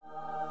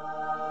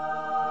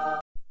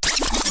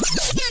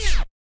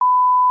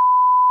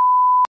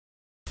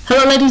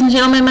Hello, ladies and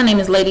gentlemen. My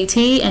name is Lady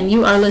T, and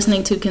you are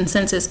listening to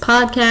Consensus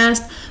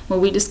Podcast, where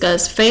we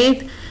discuss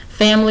faith,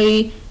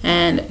 family,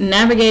 and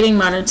navigating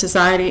modern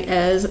society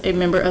as a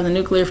member of the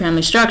nuclear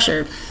family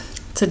structure.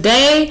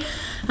 Today,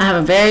 I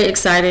have a very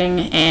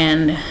exciting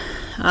and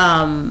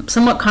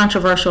somewhat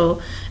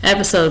controversial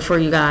episode for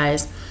you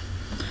guys.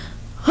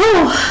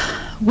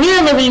 We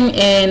are living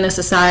in a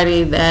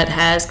society that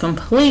has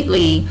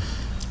completely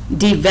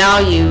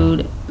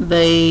devalued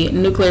the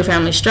nuclear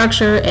family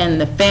structure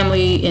and the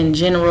family in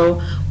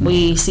general.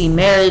 We see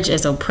marriage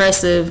as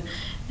oppressive,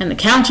 and the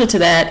counter to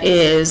that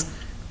is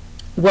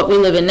what we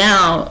live in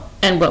now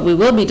and what we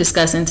will be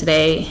discussing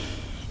today.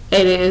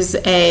 It is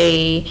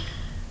the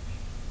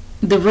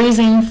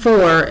reason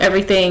for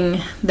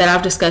everything that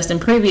I've discussed in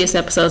previous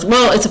episodes.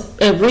 Well, it's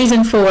a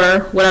reason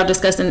for what I've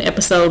discussed in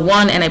episode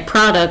 1 and a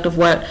product of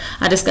what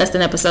I discussed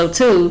in episode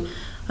 2.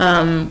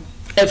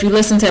 If you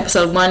listen to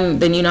episode 1,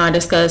 then you know I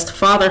discussed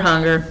father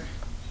hunger.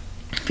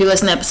 If you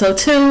listen to episode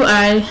 2,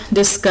 I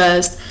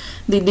discussed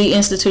the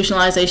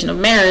deinstitutionalization of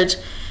marriage.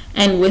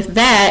 And with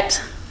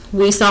that,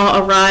 we saw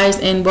a rise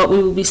in what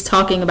we will be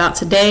talking about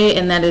today,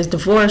 and that is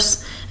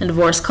divorce and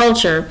divorce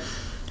culture.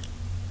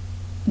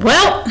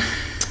 Well,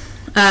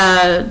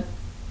 I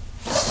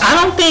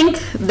don't think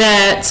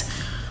that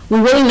we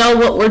really know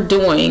what we're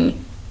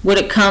doing when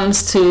it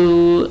comes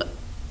to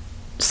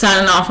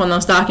signing off on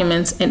those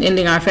documents and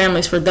ending our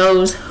families for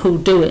those who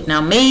do it.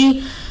 Now,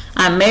 me,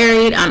 I'm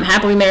married. I'm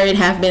happily married,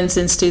 have been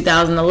since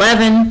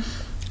 2011.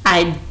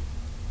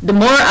 The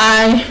more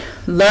I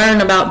learn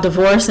about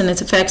divorce and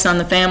its effects on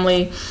the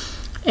family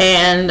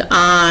and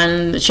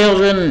on the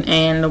children,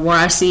 and the more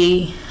I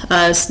see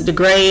us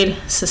degrade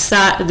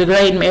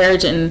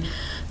marriage and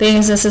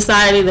things in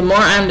society, the more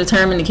I'm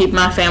determined to keep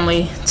my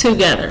family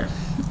together.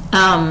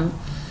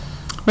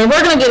 But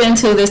we're going to get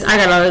into this. I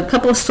got a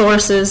couple of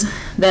sources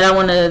that I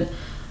want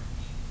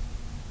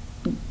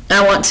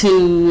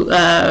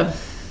to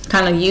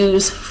kind of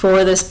use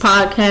for this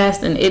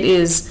podcast, and it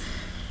is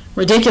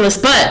ridiculous,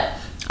 but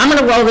I'm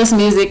going to roll this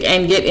music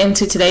and get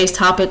into today's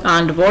topic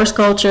on divorce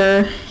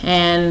culture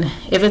and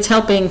if it's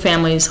helping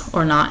families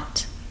or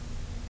not.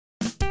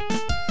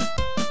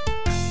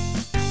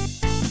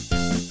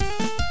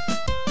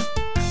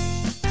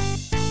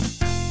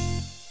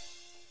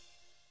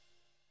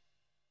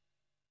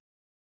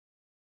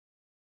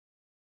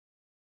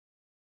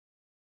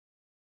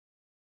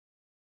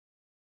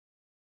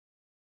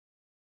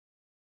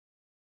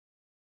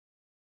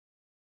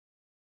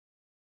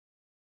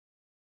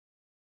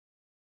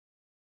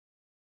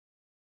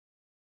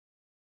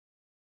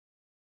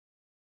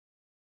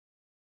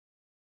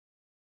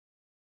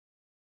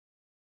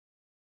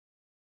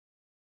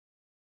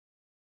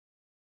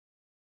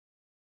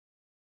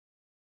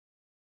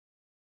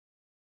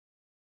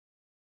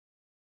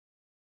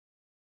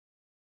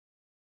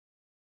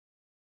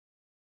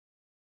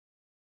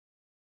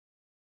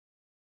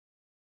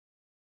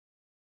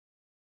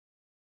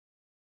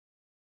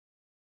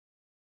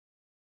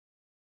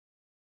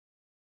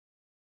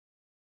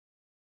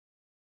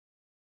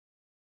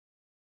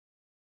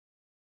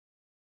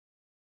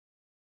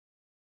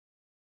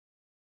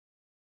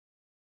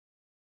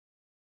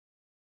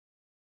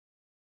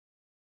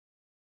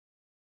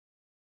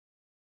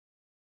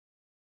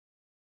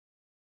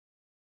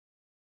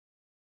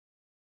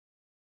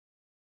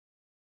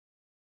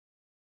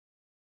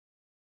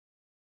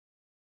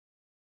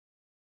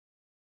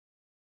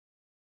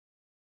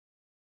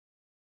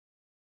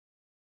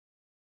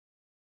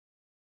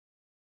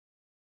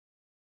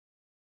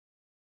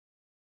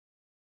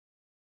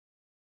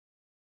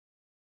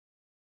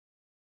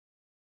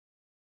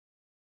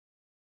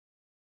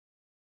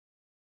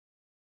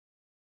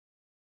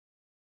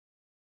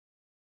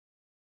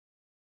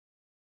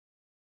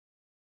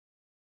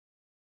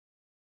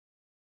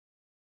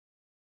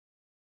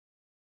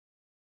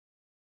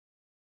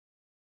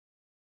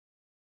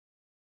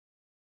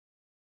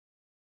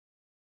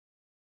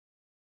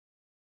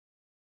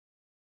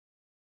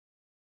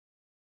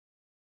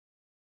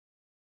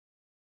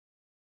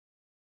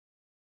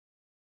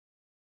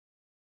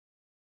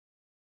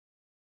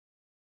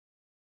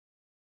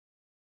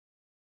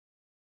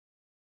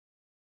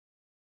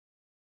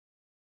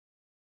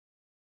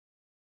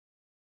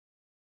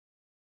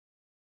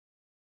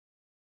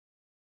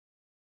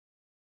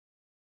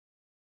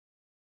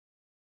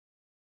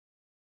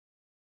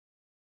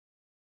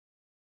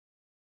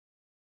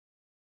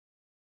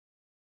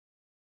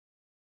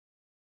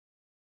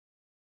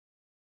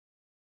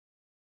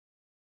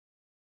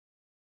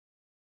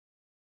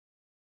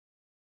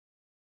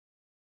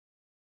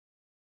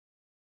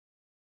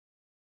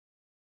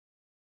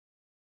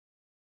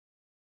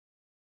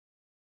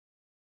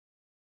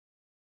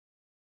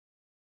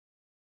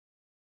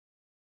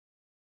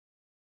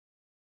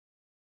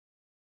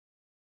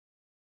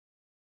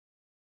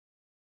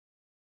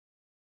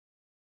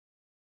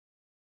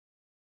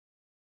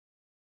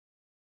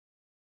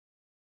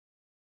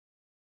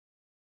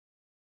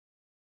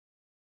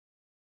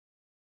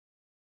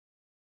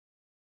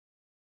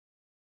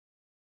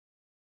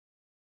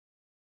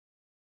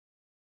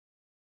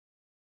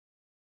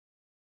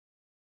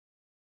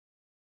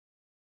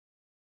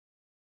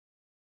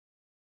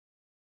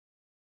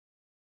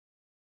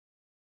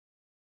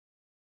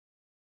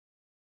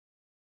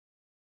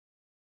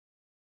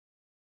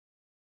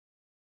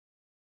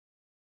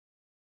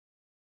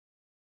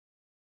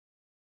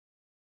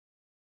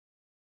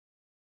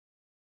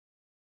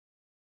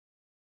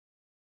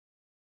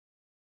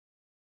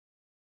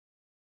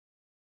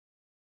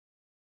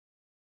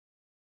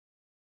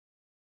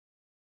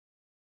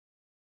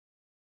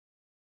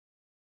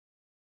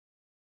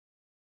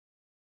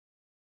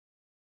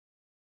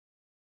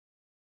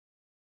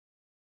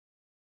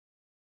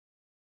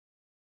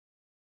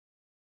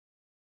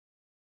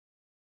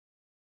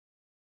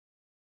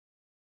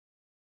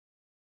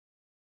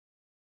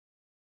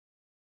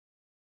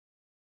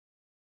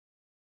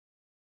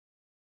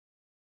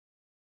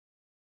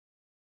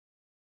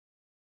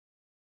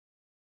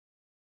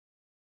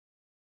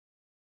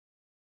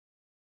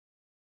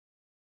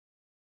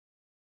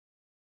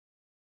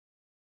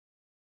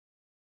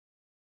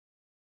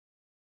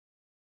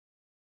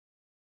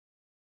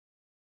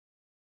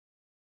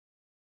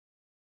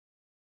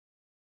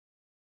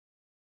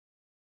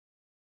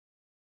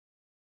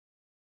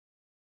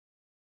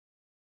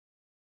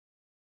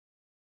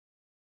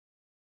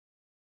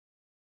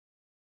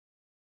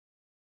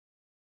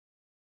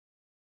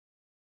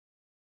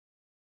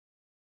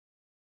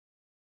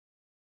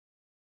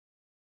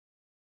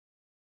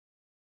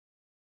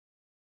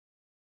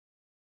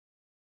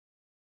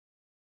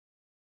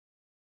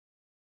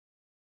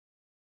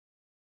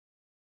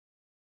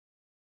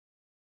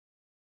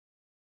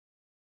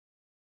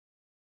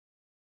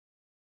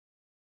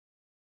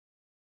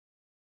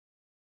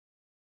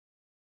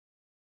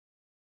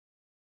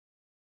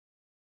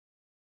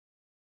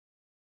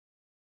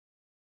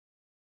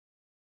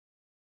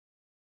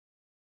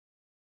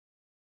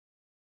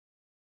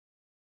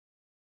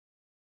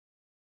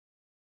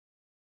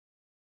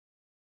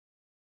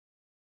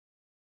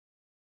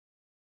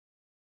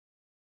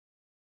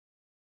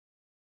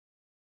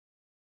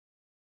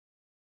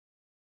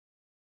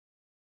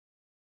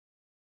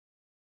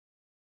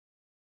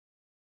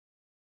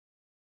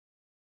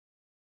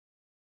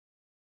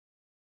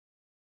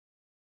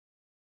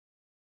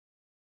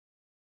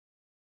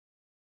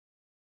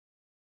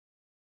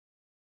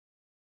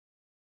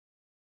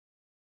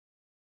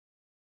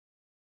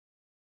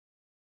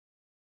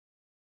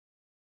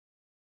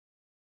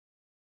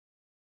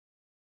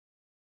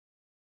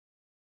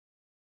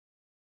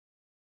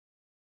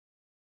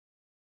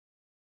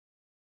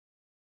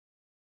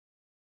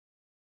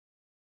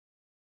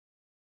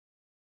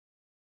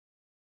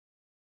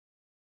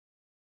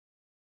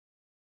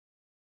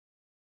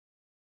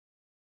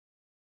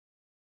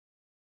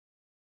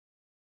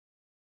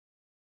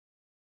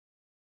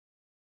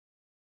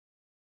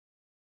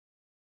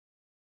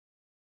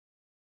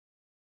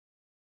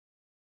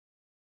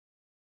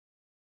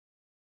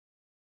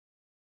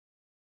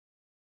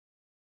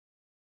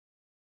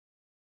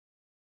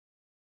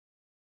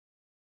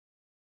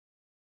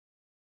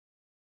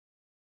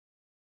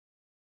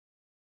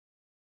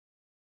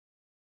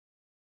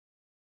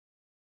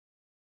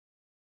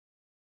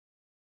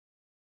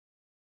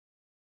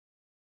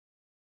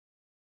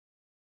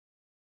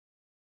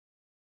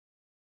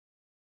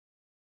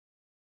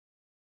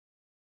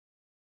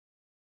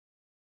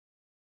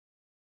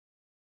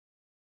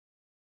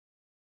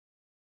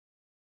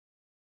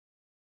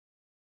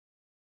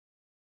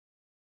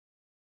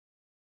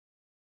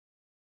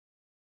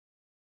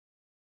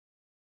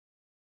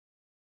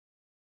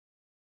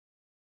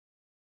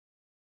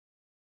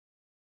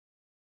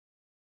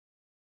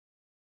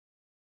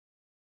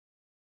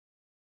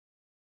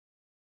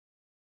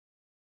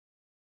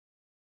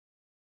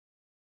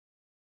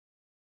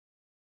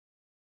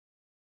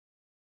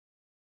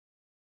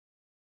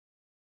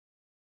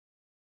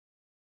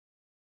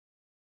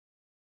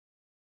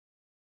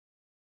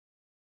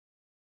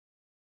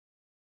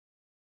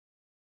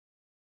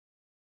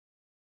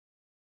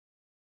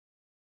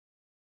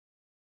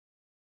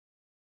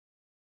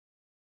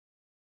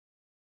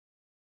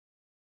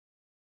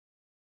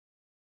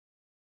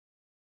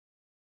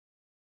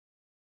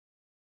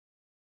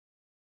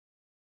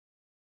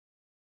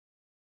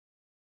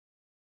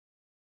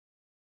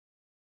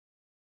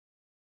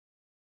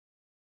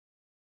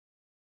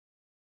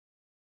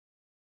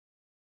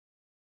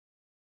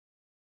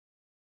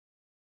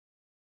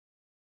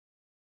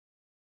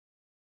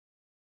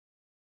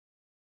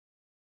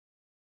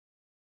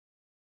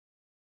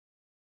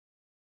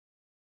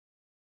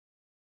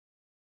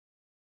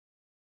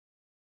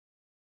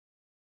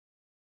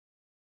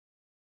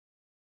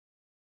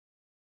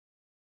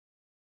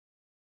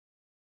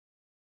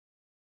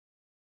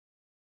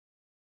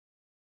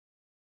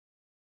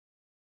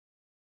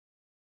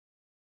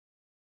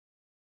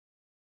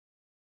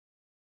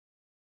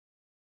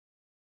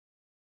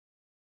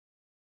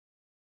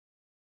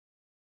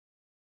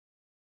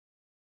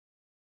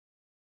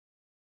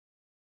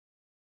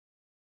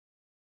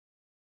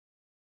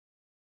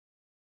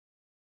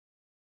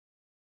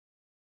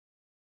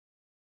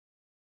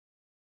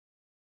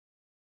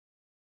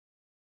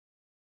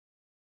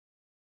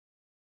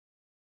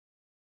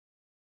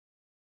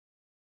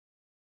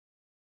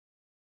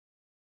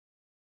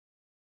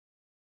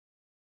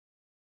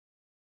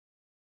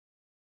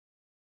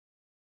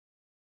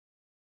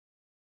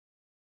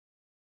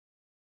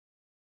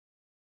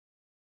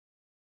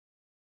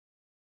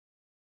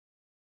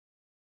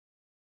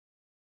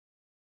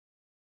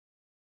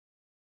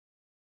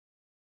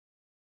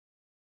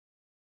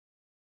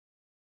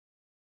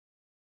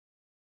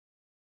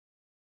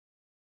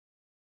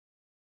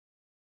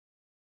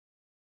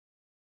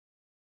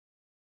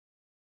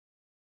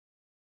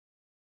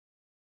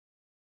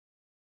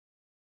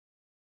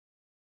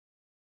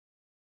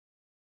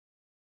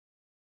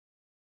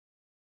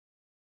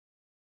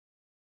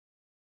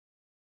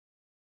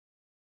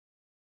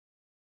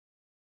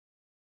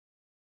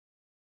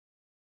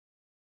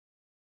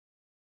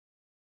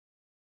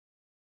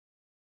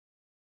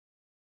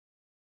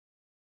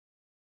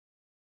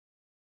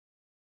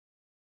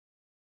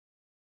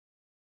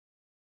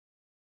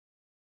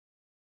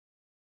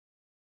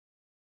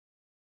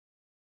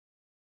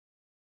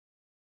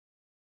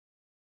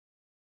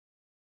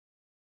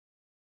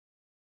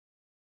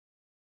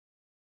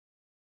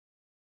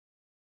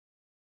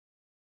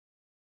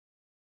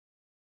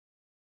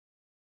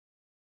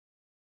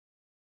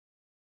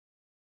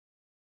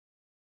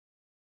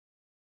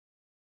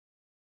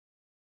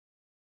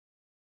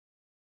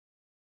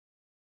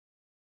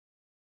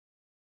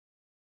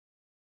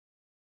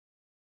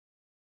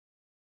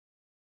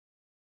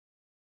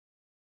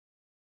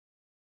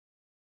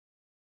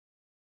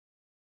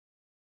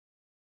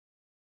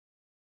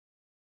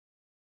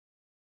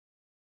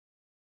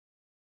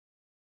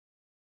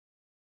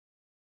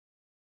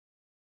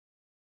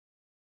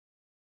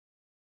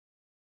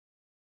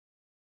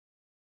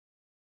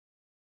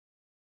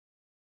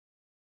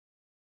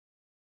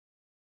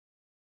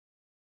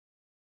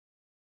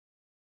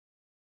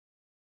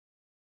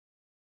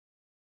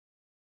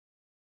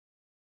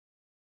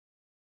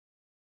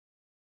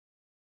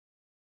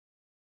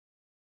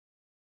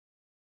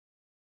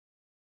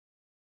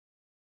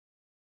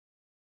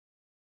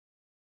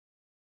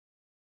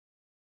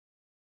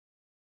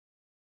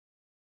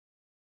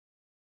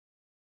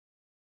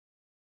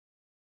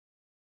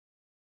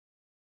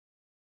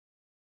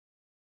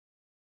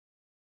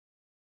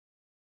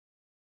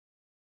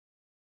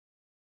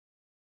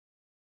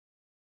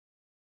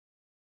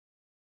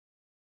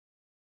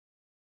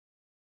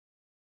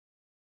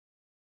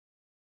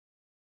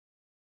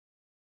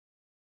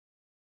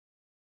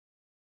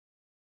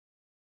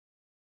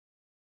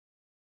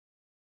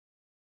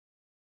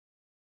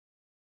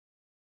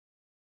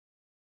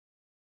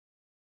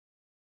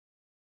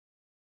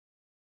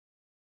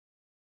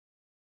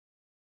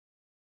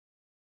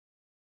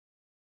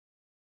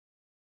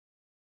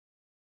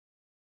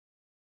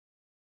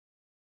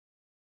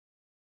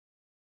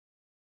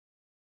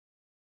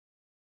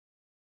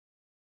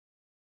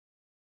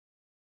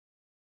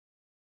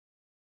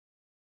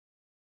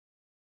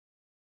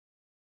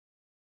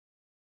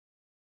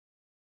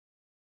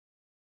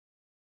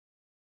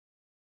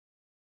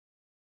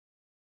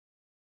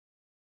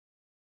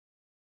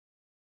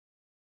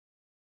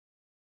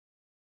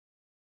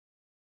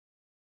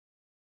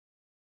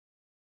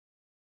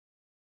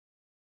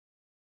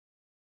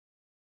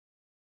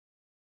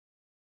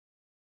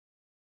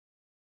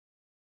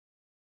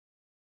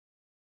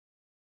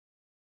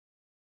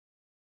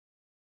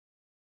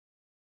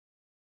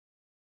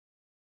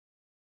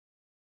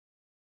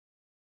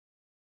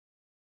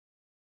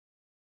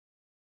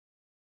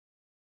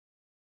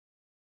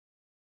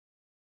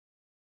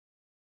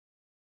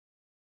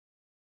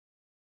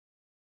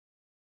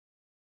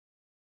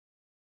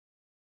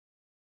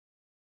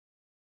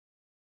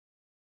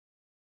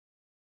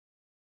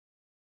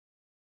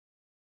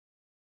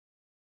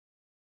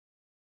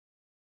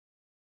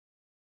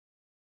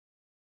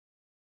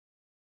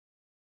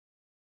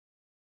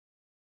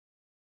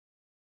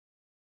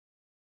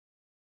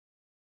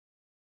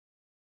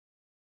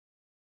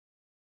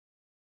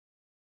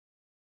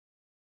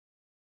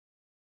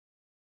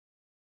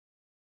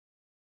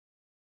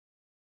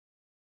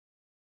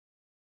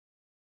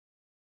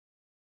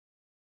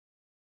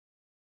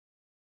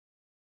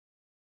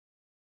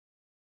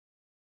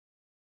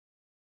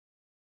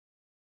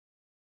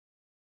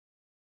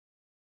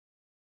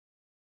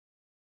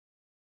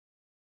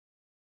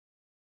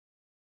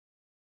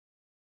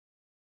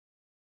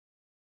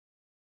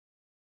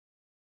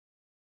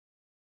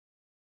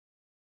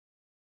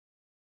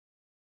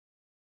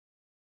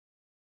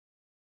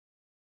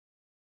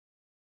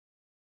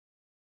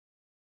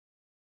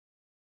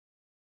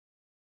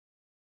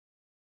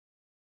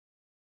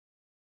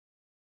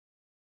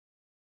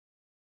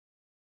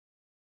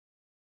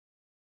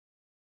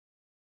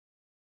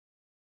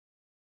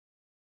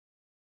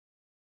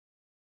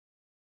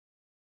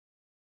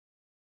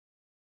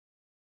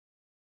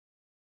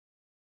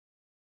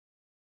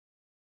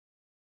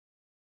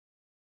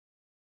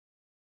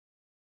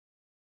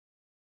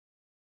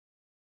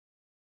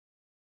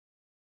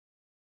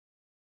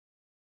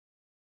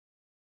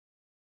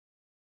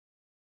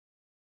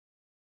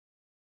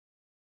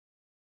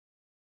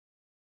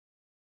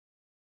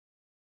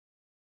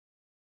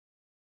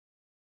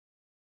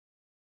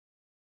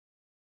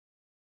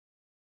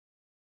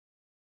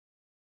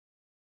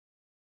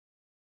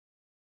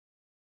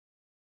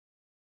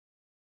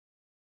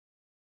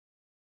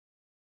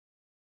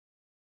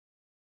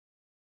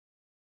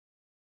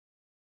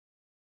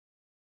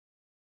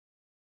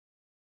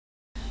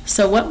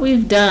 So what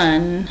we've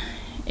done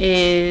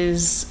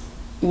is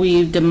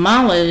we've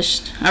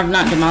demoted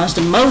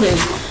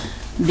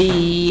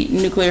the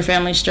nuclear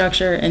family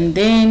structure, and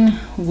then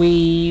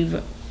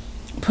we've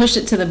pushed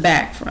it to the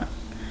back front.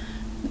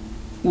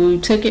 We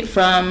took it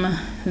from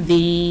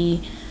the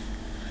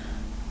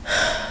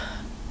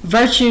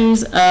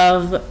virtues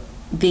of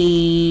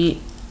the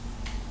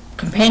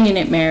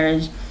companionate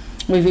marriage.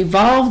 We've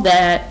evolved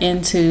that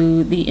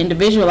into the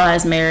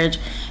individualized marriage,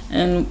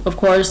 and of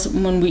course,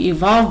 when we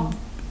evolved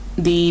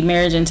the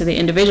marriage into the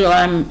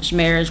individualized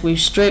marriage, we've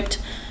stripped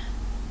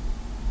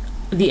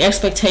the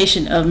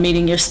expectation of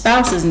meeting your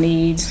spouse's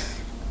needs.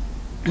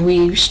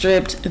 We've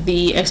stripped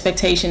the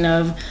expectation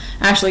of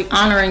actually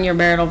honoring your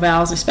marital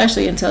vows,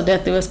 especially until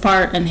death do us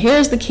part. And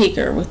here's the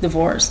kicker with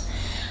divorce.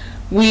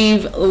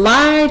 We've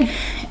lied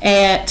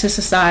to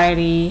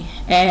society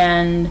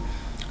and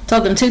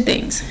told them two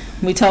things.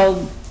 We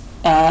told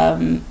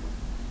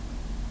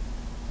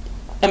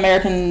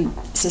American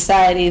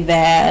society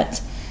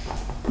that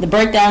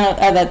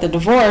the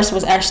divorce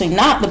was actually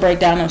not the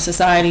breakdown of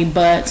society,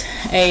 but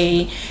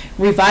a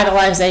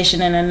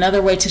revitalization and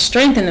another way to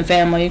strengthen the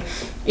family,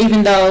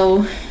 even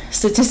though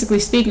statistically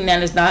speaking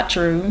that is not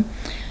true.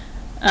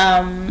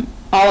 All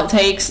it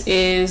takes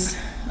is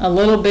a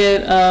little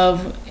bit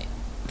of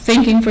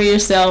thinking for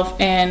yourself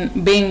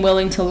and being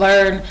willing to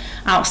learn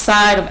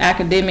outside of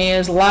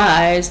academia's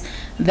lies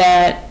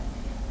that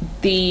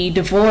the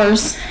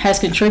divorce has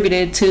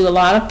contributed to a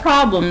lot of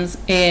problems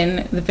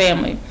in the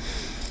family.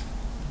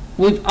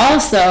 We've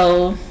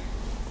also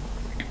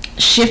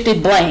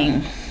shifted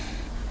blame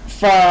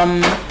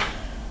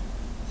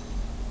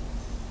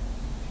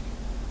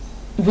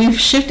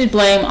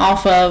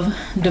off of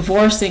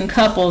divorcing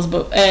couples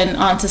and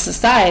onto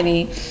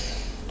society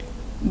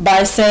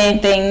by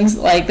saying things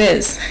like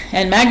this.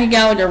 And Maggie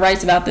Gallagher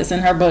writes about this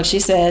in her book. She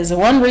says,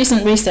 one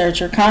recent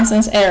researcher,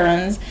 Constance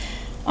Ahrens,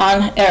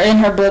 in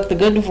her book, The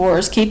Good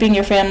Divorce, Keeping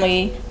Your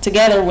Family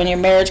Together When Your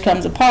Marriage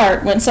Comes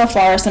Apart, went so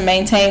far as to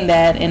maintain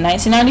that, in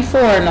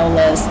 1994 no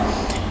less,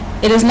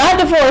 it is not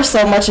divorce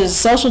so much as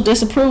social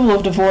disapproval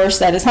of divorce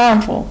that is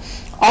harmful.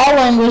 All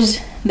language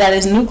that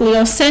is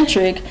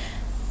nucleocentric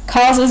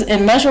causes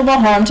immeasurable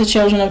harm to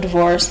children of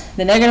divorce.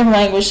 The negative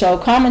language so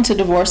common to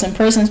divorce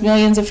imprisons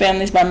millions of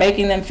families by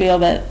making them feel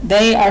that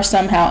they are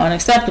somehow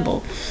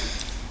unacceptable.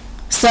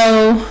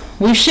 So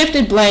we've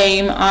shifted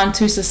blame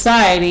onto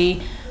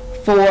society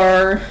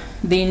for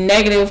the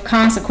negative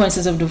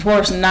consequences of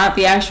divorce, not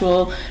the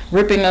actual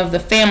ripping of the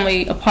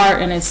family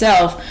apart in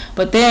itself.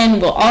 But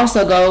then we'll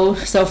also go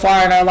so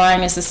far in our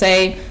lying as to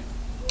say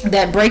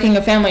that breaking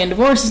a family in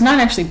divorce is not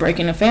actually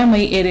breaking a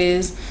family, it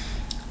is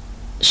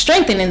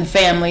strengthening the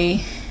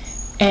family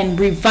and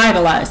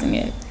revitalizing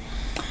it.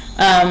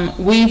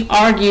 We've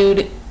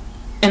argued,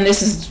 and this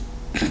has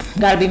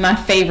got to be my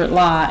favorite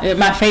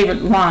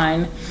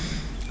line.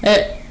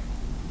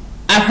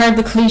 I've heard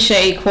the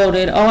cliche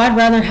quoted, I'd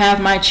rather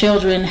have my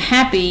children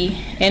happy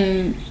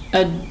in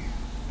a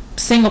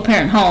single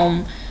parent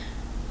home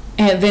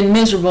than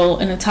miserable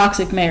in a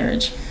toxic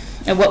marriage.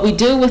 And what we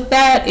do with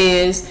that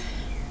is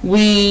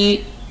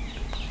we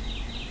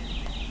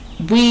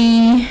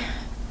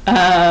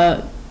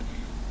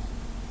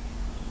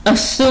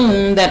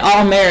assume that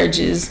all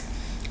marriages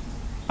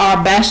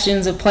are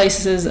bastions of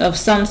places of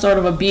some sort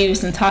of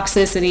abuse and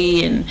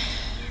toxicity and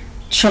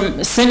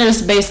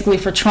centers basically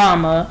for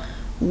trauma,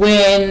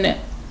 when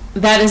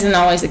that isn't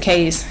always the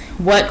case.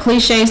 What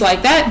cliches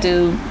like that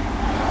do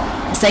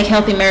is take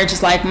healthy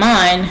marriages like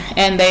mine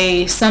and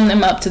they sum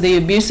them up to the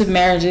abusive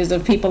marriages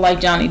of people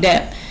like Johnny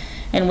Depp,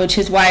 in which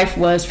his wife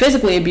was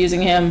physically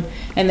abusing him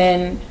and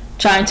then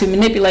trying to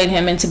manipulate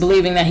him into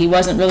believing that he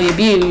wasn't really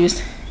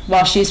abused,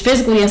 while she's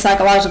physically and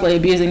psychologically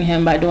abusing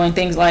him by doing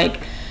things like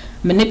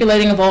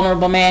manipulating a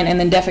vulnerable man and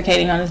then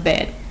defecating on his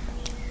bed.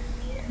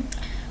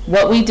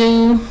 What we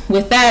do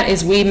with that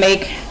is we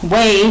make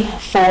way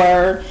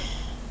for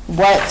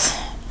what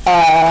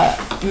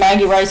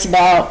Maggie writes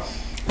about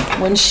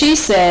when she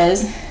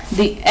says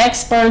the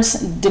experts'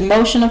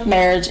 demotion of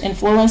marriage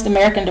influenced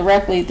America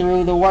directly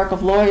through the work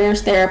of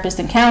lawyers, therapists,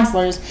 and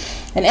counselors,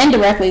 and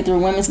indirectly through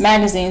women's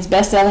magazines,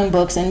 best-selling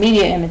books, and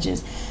media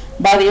images.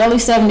 By the early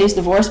 70s,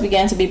 divorce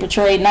began to be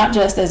portrayed not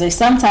just as a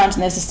sometimes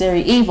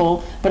necessary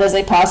evil, but as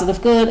a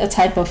positive good, a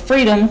type of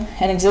freedom,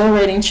 an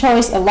exhilarating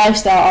choice, a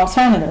lifestyle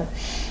alternative.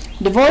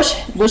 Divorce,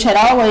 which had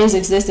always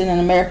existed in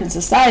American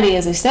society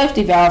as a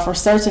safety valve for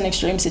certain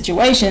extreme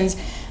situations,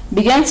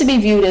 began to be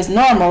viewed as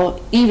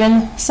normal,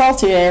 even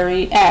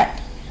salutary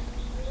act.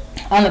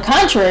 On the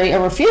contrary,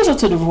 a refusal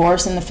to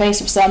divorce in the face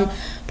of some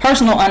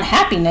personal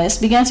unhappiness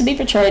began to be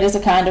portrayed as a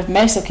kind of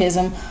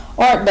masochism,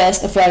 or at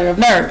best a failure of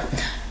nerve.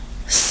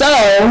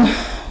 So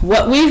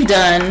what we've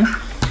done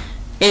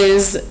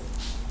is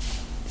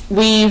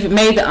we've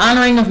made the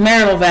honoring of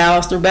marital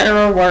vows, through better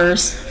or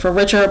worse, for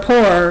richer or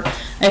poorer,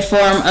 a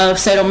form of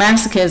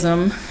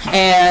sadomasochism,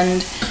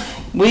 and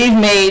we've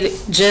made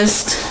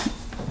just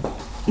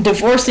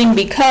divorcing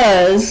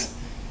because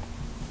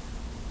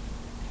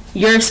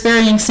you're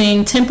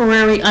experiencing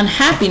temporary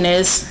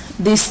unhappiness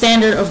the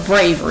standard of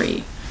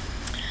bravery.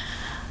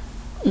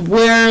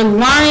 we're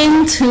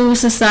lying to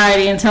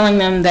society and telling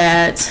them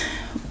that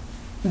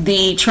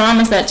the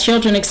traumas that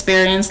children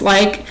experience,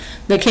 like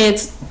the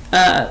kids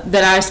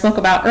that I spoke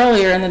about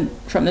earlier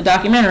from the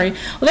documentary,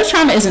 well, their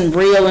trauma isn't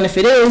real, and if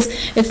it is,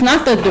 it's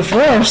not the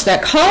divorce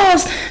that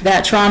caused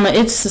that trauma,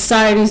 it's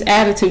society's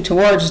attitude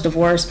towards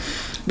divorce.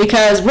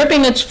 Because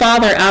ripping a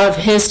father out of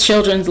his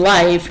children's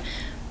life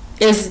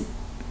is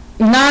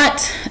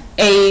not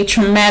a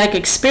traumatic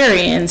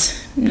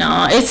experience.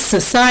 No, it's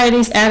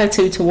society's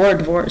attitude toward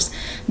divorce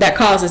that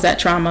causes that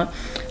trauma.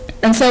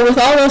 And so with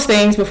all those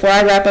things, before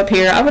I wrap up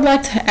here, I would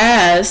like to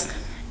ask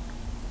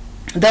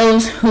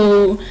those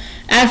who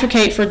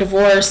advocate for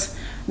divorce,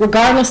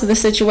 regardless of the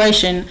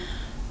situation,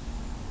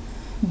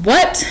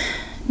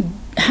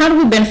 how do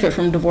we benefit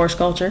from divorce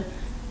culture?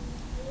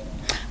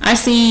 I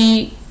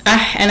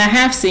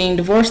have seen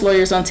divorce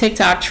lawyers on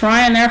TikTok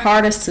trying their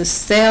hardest to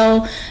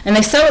sell, and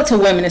they sell it to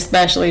women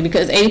especially,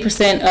 because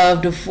 80%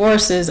 of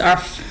divorces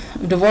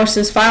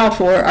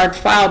filed are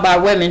filed by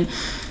women.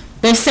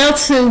 They sell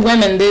to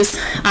women this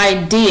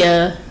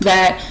idea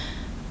that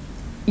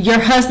your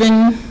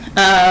husband's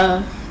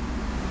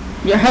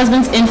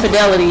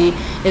infidelity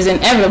is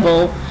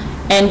inevitable,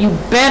 and you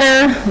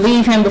better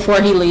leave him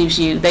before he leaves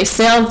you. They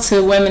sell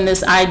to women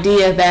this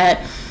idea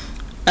that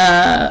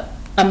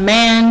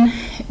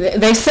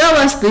they sell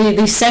us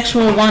the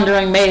sexual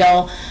wandering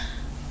male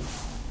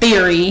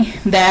theory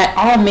that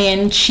all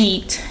men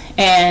cheat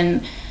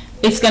and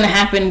it's going to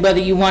happen whether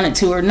you want it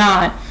to or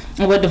not.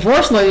 And what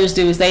divorce lawyers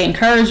do is they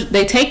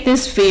take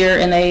this fear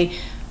and they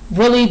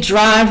really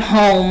drive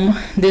home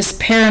this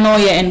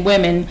paranoia in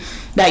women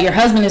that your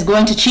husband is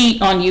going to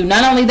cheat on you.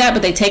 Not only that,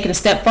 but they take it a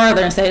step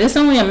further and say it's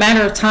only a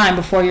matter of time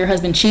before your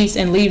husband cheats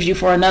and leaves you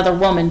for another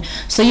woman.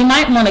 So you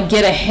might want to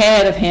get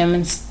ahead of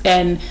him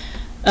and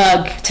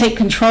take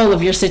control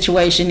of your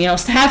situation.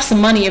 Have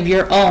some money of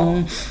your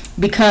own,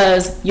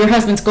 because your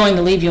husband's going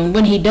to leave you, and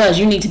when he does,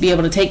 you need to be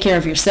able to take care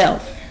of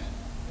yourself.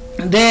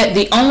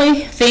 The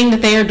only thing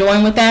that they are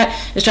doing with that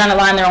is trying to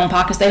line their own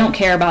pockets. They don't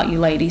care about you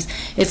ladies.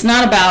 It's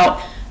not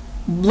about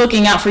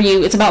looking out for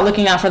you. It's about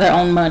looking out for their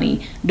own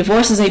money.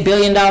 Divorce is a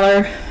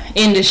billion-dollar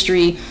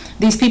industry.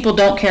 These people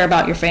don't care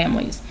about your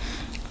families.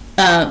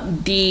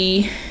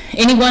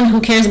 Anyone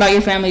who cares about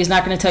your family is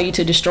not going to tell you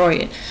to destroy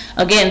it.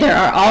 Again, there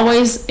are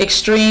always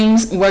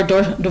extremes where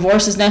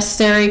divorce is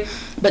necessary,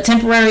 but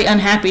temporary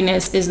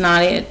unhappiness is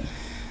not it.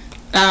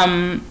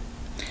 And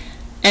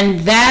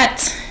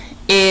that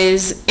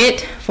is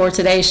it for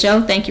today's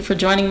show. Thank you for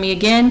joining me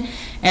again,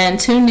 and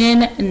tune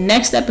in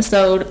next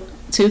episode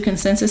to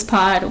Consensus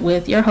Pod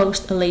with your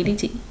host, Lady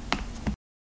T.